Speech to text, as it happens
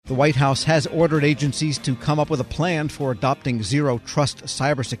The White House has ordered agencies to come up with a plan for adopting zero-trust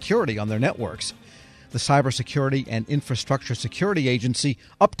cybersecurity on their networks. The Cybersecurity and Infrastructure Security Agency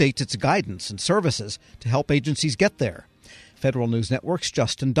updates its guidance and services to help agencies get there. Federal News Network's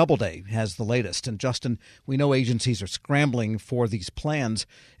Justin Doubleday has the latest. And Justin, we know agencies are scrambling for these plans.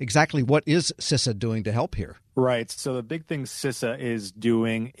 Exactly what is CISA doing to help here? Right. So the big thing CISA is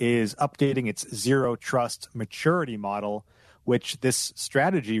doing is updating its zero trust maturity model, which this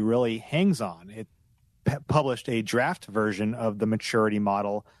strategy really hangs on. It published a draft version of the maturity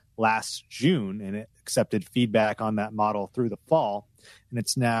model last June, and it accepted feedback on that model through the fall. And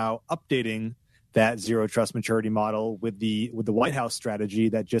it's now updating that zero trust maturity model with the White House strategy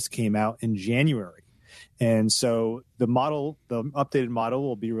that just came out in January. And so the updated model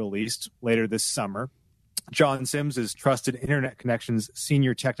will be released later this summer. John Sims is Trusted Internet Connections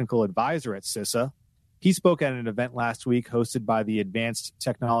Senior Technical Advisor at CISA. He spoke at an event last week hosted by the Advanced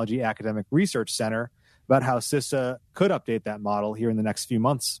Technology Academic Research Center about how CISA could update that model here in the next few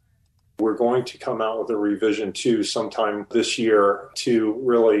months. We're going to come out with a revision 2 sometime this year to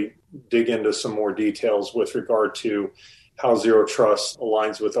really dig into some more details with regard to how Zero Trust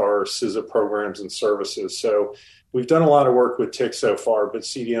aligns with our CISA programs and services. So we've done a lot of work with TIC so far, but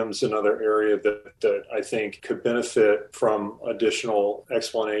CDM is another area that I think could benefit from additional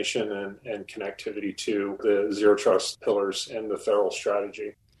explanation and connectivity to the Zero Trust pillars and the federal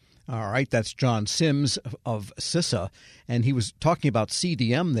strategy. All right, that's John Sims of CISA, and he was talking about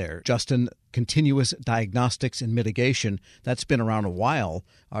CDM there. Justin, Continuous Diagnostics and Mitigation, that's been around a while.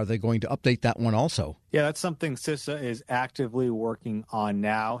 Are they going to update that one also? Yeah, that's something CISA is actively working on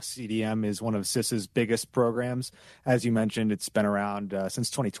now. CDM is one of CISA's biggest programs. As you mentioned, it's been around since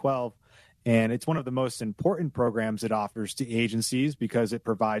 2012. And it's one of the most important programs it offers to agencies because it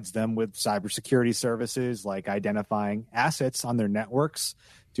provides them with cybersecurity services like identifying assets on their networks,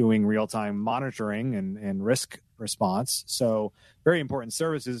 doing real-time monitoring and risk response. So very important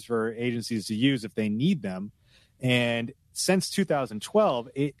services for agencies to use if they need them. And since 2012,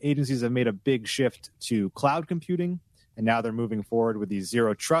 agencies have made a big shift to cloud computing, and now they're moving forward with these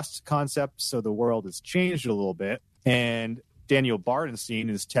zero trust concepts. So the world has changed a little bit. And Daniel Bardenstein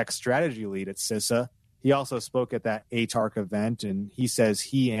is tech strategy lead at CISA. He also spoke at that ATARC event, and he says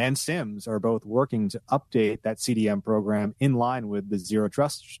he and Sims are both working to update that CDM program in line with the Zero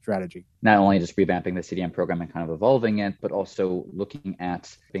Trust strategy. Not only just revamping the CDM program and kind of evolving it, but also looking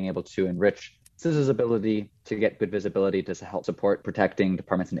at being able to enrich CISA's ability to get good visibility to help support protecting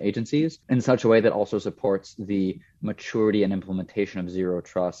departments and agencies in such a way that also supports the maturity and implementation of Zero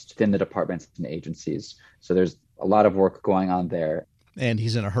Trust within the departments and agencies. So there's a lot of work going on there. And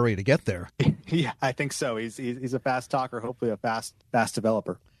he's in a hurry to get there. Yeah, I think so. He's a fast talker, hopefully a fast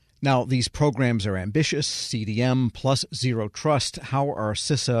developer. Now, these programs are ambitious, CDM plus Zero Trust. How are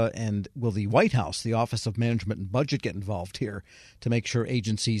CISA and will the White House, the Office of Management and Budget, get involved here to make sure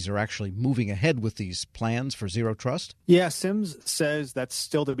agencies are actually moving ahead with these plans for Zero Trust? Yeah, Sims says that's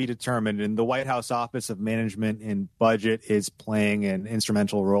still to be determined, and the White House Office of Management and Budget is playing an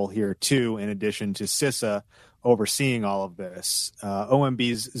instrumental role here, too, in addition to CISA overseeing all of this.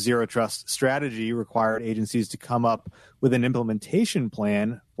 OMB's Zero Trust strategy required agencies to come up with an implementation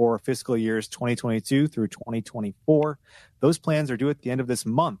plan for fiscal years 2022 through 2024. Those plans are due at the end of this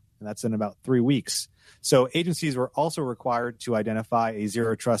month, and that's in about 3 weeks. So agencies were also required to identify a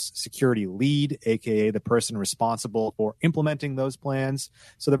Zero Trust security lead, aka the person responsible for implementing those plans.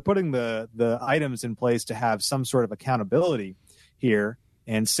 So they're putting the items in place to have some sort of accountability here.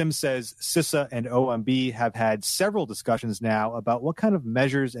 And Sims says CISA and OMB have had several discussions now about what kind of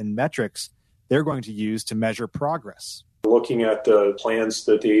measures and metrics they're going to use to measure progress. Looking at the plans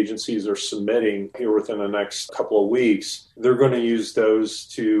that the agencies are submitting here within the next couple of weeks, they're going to use those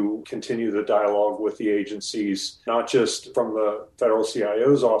to continue the dialogue with the agencies, not just from the federal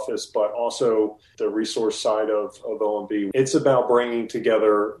CIO's office, but also the resource side of OMB. It's about bringing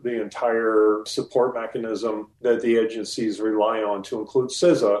together the entire support mechanism that the agencies rely on, to include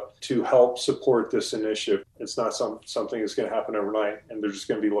CISA, to help support this initiative. It's not something that's going to happen overnight, and they're just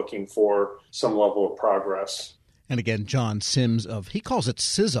going to be looking for some level of progress. And again, John Sims he calls it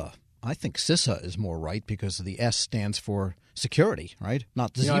CISA. I think CISA is more right because the S stands for security, right?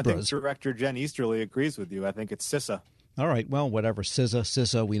 Not the zebras. I think Director Jen Easterly agrees with you. I think it's CISA. All right, well, whatever.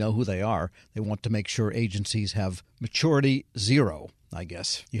 CISA, we know who they are. They want to make sure agencies have maturity zero, I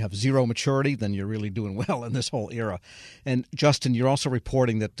guess. You have zero maturity, then you're really doing well in this whole era. And Justin, you're also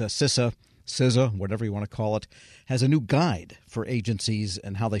reporting that CISA, whatever you want to call it, has a new guide for agencies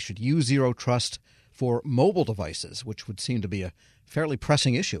and how they should use Zero Trust for mobile devices, which would seem to be a fairly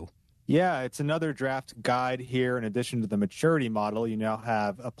pressing issue. Yeah, it's another draft guide here. In addition to the maturity model, you now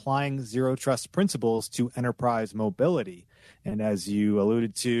have applying zero trust principles to enterprise mobility. And as you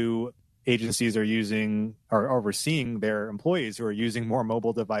alluded to, agencies are using or overseeing their employees who are using more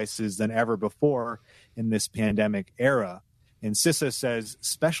mobile devices than ever before in this pandemic era. And CISA says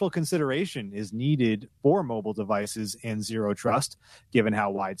special consideration is needed for mobile devices and zero trust, given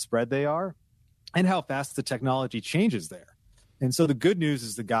how widespread they are and how fast the technology changes there. And so the good news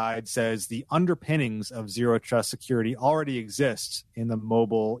is the guide says the underpinnings of zero trust security already exist in the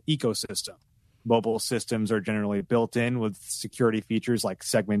mobile ecosystem. Mobile systems are generally built in with security features like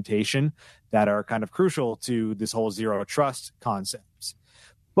segmentation that are kind of crucial to this whole zero trust concepts.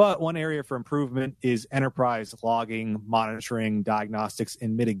 But one area for improvement is enterprise logging, monitoring, diagnostics,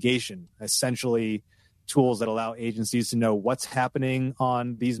 and mitigation, essentially tools that allow agencies to know what's happening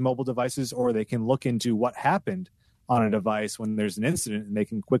on these mobile devices, or they can look into what happened on a device when there's an incident and they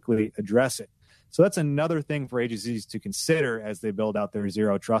can quickly address it. So that's another thing for agencies to consider as they build out their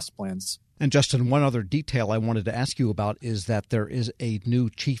zero trust plans. And Justin, one other detail I wanted to ask you about is that there is a new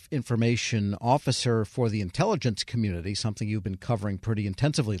chief information officer for the intelligence community, something you've been covering pretty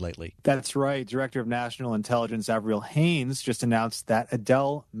intensively lately. That's right. Director of National Intelligence Avril Haines just announced that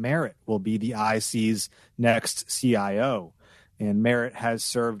Adele Merritt will be the IC's next CIO. And Merritt has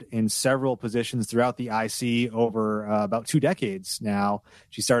served in several positions throughout the IC over about 2 decades now.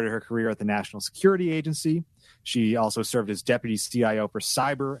 She started her career at the National Security Agency. She also served as Deputy CIO for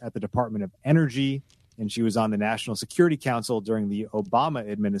Cyber at the Department of Energy. And she was on the National Security Council during the Obama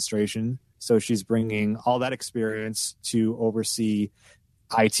administration. So she's bringing all that experience to oversee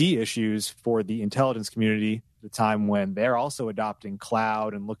IT issues for the intelligence community at a time when they're also adopting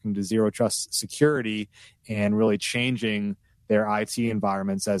cloud and looking to zero trust security and really changing their IT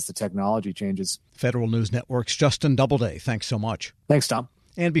environments as the technology changes. Federal News Network's Justin Doubleday, thanks so much. Thanks, Tom.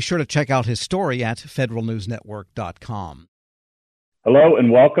 And be sure to check out his story at federalnewsnetwork.com. Hello,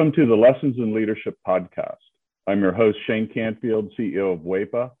 and welcome to the Lessons in Leadership podcast. I'm your host, Shane Canfield, CEO of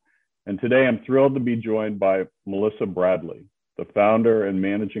WEPA, and today I'm thrilled to be joined by Melissa Bradley, the founder and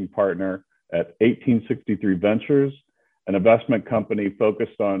managing partner at 1863 Ventures, an investment company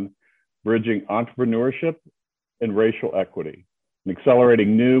focused on bridging entrepreneurship and racial equity, and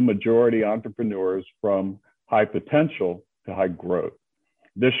accelerating new majority entrepreneurs from high potential to high growth.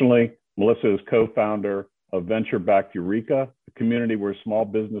 Additionally, Melissa is co-founder of Venture-Backed Eureka, a community where small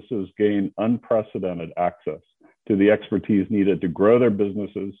businesses gain unprecedented access to the expertise needed to grow their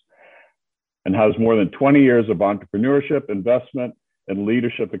businesses, and has more than 20 years of entrepreneurship, investment, and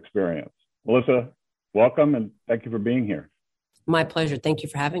leadership experience. Melissa, welcome, and thank you for being here. My pleasure. Thank you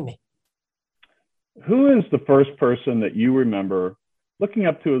for having me. Who is the first person that you remember looking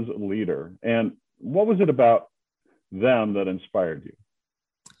up to as a leader, and what was it about them that inspired you?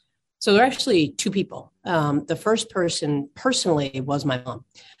 So there are actually 2 people. The first person personally was my mom.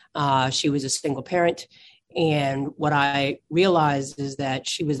 She was a single parent. And what I realized is that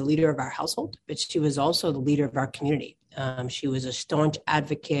she was the leader of our household, but she was also the leader of our community. She was a staunch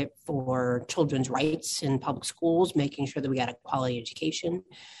advocate for children's rights in public schools, making sure that we got a quality education.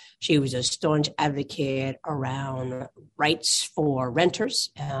 She was a staunch advocate around rights for renters.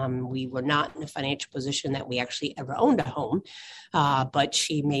 We were not in a financial position that we actually ever owned a home, but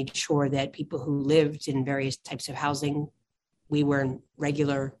she made sure that people who lived in various types of housing, we were in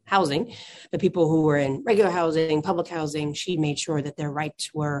regular housing, the people who were in regular housing, public housing, she made sure that their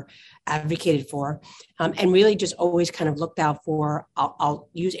rights were advocated for, and really just always kind of looked out for, I'll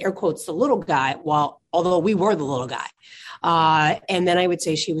use air quotes, the little guy, although we were the little guy. And then I would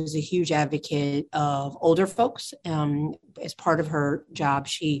say she was a huge advocate of older folks. As part of her job,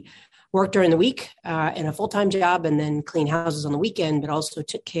 she worked during the week in a full-time job and then cleaned houses on the weekend, but also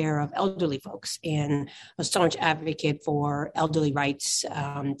took care of elderly folks and a staunch advocate for elderly rights.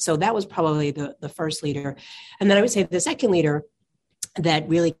 So that was probably the first leader. And then I would say the second leader that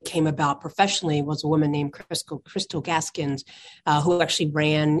really came about professionally was a woman named Crystal Gaskins, who actually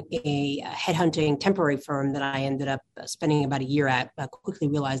ran a headhunting temporary firm that I ended up spending about a year at. I quickly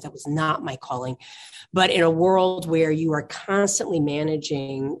realized that was not my calling. But in a world where you are constantly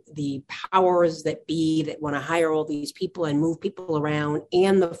managing the powers that be that want to hire all these people and move people around,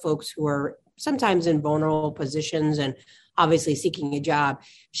 and the folks who are sometimes in vulnerable positions and obviously seeking a job,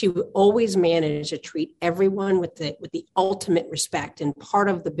 she would always manage to treat everyone with the ultimate respect. And part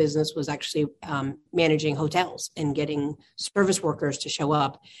of the business was actually managing hotels and getting service workers to show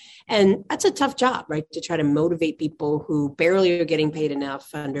up. And that's a tough job, right? To try to motivate people who barely are getting paid enough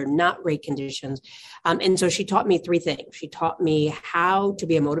under not great conditions. And so she taught me three things. She taught me how to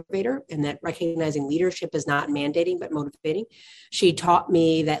be a motivator, and that recognizing leadership is not mandating, but motivating. She taught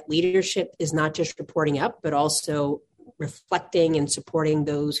me that leadership is not just reporting up, but also reflecting and supporting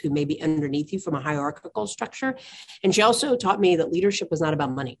those who may be underneath you from a hierarchical structure. And she also taught me that leadership was not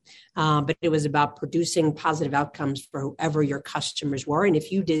about money, but it was about producing positive outcomes for whoever your customers were. And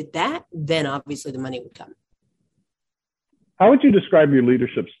if you did that, then obviously the money would come. How would you describe your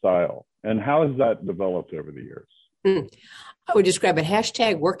leadership style, and how has that developed over the years? I would describe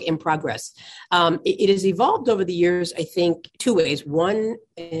it #work in progress. It has evolved over the years, I think, two ways. One,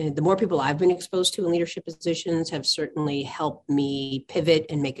 the more people I've been exposed to in leadership positions have certainly helped me pivot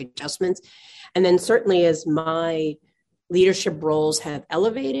and make adjustments. And then certainly as my leadership roles have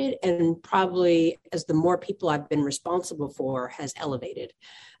elevated, and probably as the more people I've been responsible for has elevated.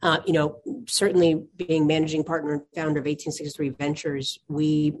 Certainly being managing partner and founder of 1863 Ventures,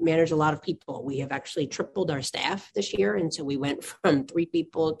 we manage a lot of people. We have actually tripled our staff this year. And so we went from 3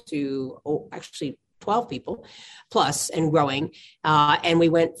 people to 12 people plus and growing. And we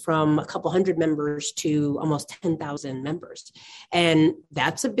went from a couple hundred members to almost 10,000 members. And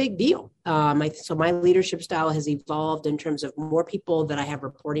that's a big deal. So my leadership style has evolved in terms of more people that I have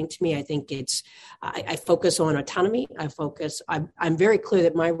reporting to me. I think I focus on autonomy. I'm very clear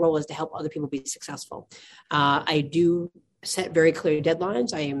that my role is to help other people be successful. I do set very clear deadlines.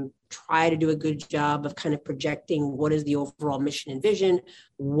 I try to do a good job of kind of projecting what is the overall mission and vision,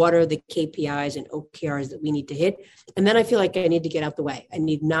 what are the KPIs and OKRs that we need to hit. And then I feel like I need to get out the way. I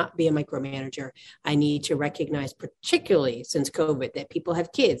need not be a micromanager. I need to recognize, particularly since COVID, that people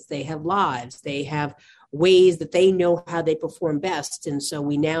have kids, they have lives, they have ways that they know how they perform best. And so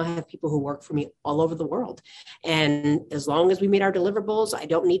we now have people who work for me all over the world. And as long as we meet our deliverables, I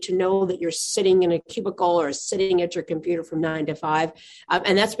don't need to know that you're sitting in a cubicle or sitting at your computer from 9 to 5.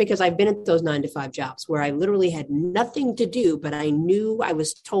 And that's because I've been at those 9 to 5 jobs where I literally had nothing to do, but I knew I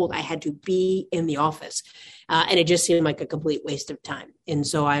was told I had to be in the office. And it just seemed like a complete waste of time. And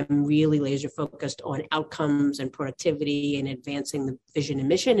so I'm really laser focused on outcomes and productivity and advancing the vision and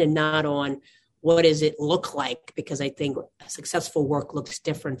mission, and not on what does it look like? Because I think successful work looks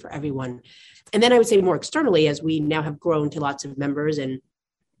different for everyone. And then I would say more externally, as we now have grown to lots of members and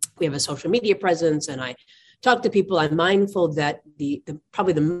we have a social media presence and I talk to people, I'm mindful that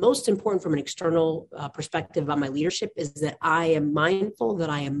probably the most important from an external perspective about my leadership is that I am mindful that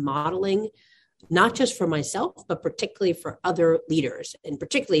I am modeling not just for myself, but particularly for other leaders, and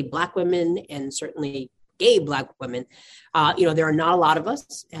particularly Black women and certainly gay Black women. There are not a lot of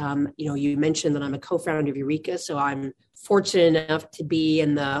us. You mentioned that I'm a co-founder of Eureka, so I'm fortunate enough to be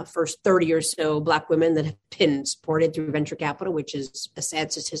in the first 30 or so Black women that have been supported through venture capital, which is a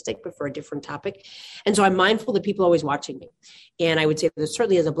sad statistic, but for a different topic. And so I'm mindful that people are always watching me. And I would say that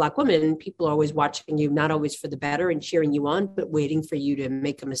certainly as a Black woman, people are always watching you, not always for the better and cheering you on, but waiting for you to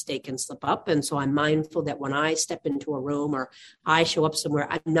make a mistake and slip up. And so I'm mindful that when I step into a room or I show up somewhere,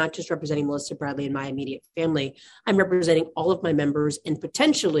 I'm not just representing Melissa Bradley and my immediate family. I'm representing all of my members and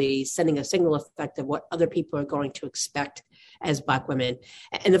potentially sending a signal effect of what other people are going to expect as Black women.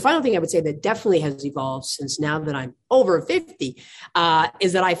 And the final thing I would say that definitely has evolved since now that I'm over 50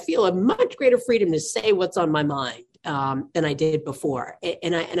 is that I feel a much greater freedom to say what's on my mind than I did before.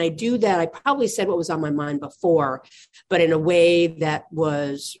 And I do that. I probably said what was on my mind before, but in a way that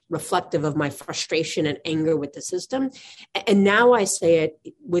was reflective of my frustration and anger with the system. And now I say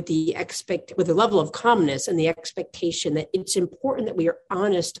it with the level of calmness and the expectation that it's important that we are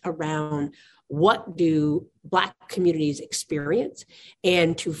honest around what do Black communities experience,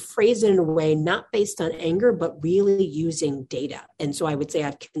 and to phrase it in a way not based on anger, but really using data. And so I would say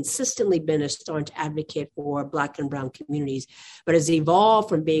I've consistently been a staunch advocate for Black and brown communities, but has evolved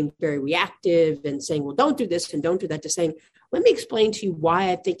from being very reactive and saying, well, don't do this and don't do that, to saying, let me explain to you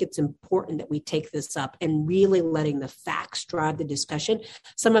why I think it's important that we take this up, and really letting the facts drive the discussion.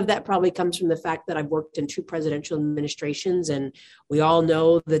 Some of that probably comes from the fact that I've worked in 2 presidential administrations, and we all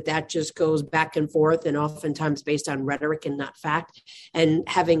know that just goes back and forth and oftentimes based on rhetoric and not fact. And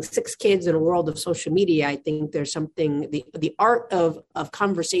having 6 kids in a world of social media, I think there's something, the art of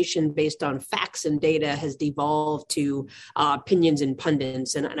conversation based on facts and data has devolved to opinions and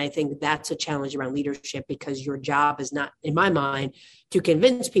pundits. And I think that's a challenge around leadership, because your job is not, in my mind, to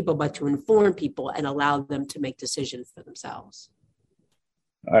convince people, but to inform people and allow them to make decisions for themselves.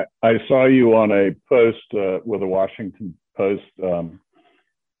 I saw you on a post with the Washington post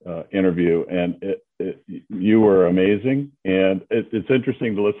interview, and you were amazing. And it's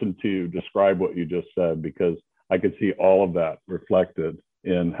interesting to listen to you describe what you just said, because I could see all of that reflected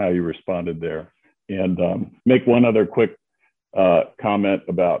in how you responded there. And make one other quick comment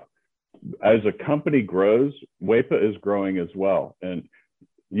about, as a company grows, WEPA is growing as well. And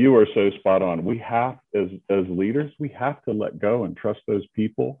you are so spot on. We have, as leaders, we have to let go and trust those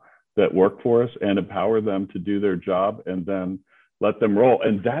people that work for us and empower them to do their job, and then let them roll.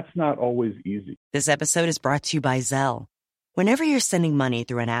 And that's not always easy. This episode is brought to you by Zelle. Whenever you're sending money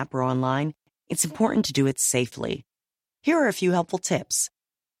through an app or online, it's important to do it safely. Here are a few helpful tips.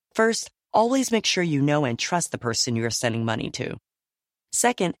 First, always make sure you know and trust the person you are sending money to.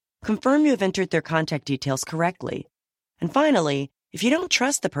 Second, confirm you have entered their contact details correctly. And finally, if you don't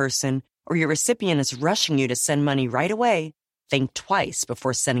trust the person or your recipient is rushing you to send money right away, think twice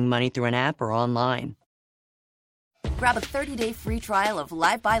before sending money through an app or online. Grab a 30-day free trial of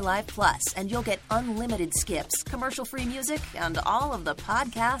Live by Live Plus, and you'll get unlimited skips, commercial-free music, and all of the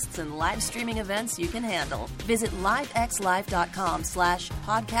podcasts and live streaming events you can handle. Visit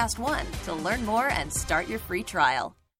livexlive.com/podcast1 to learn more and start your free trial.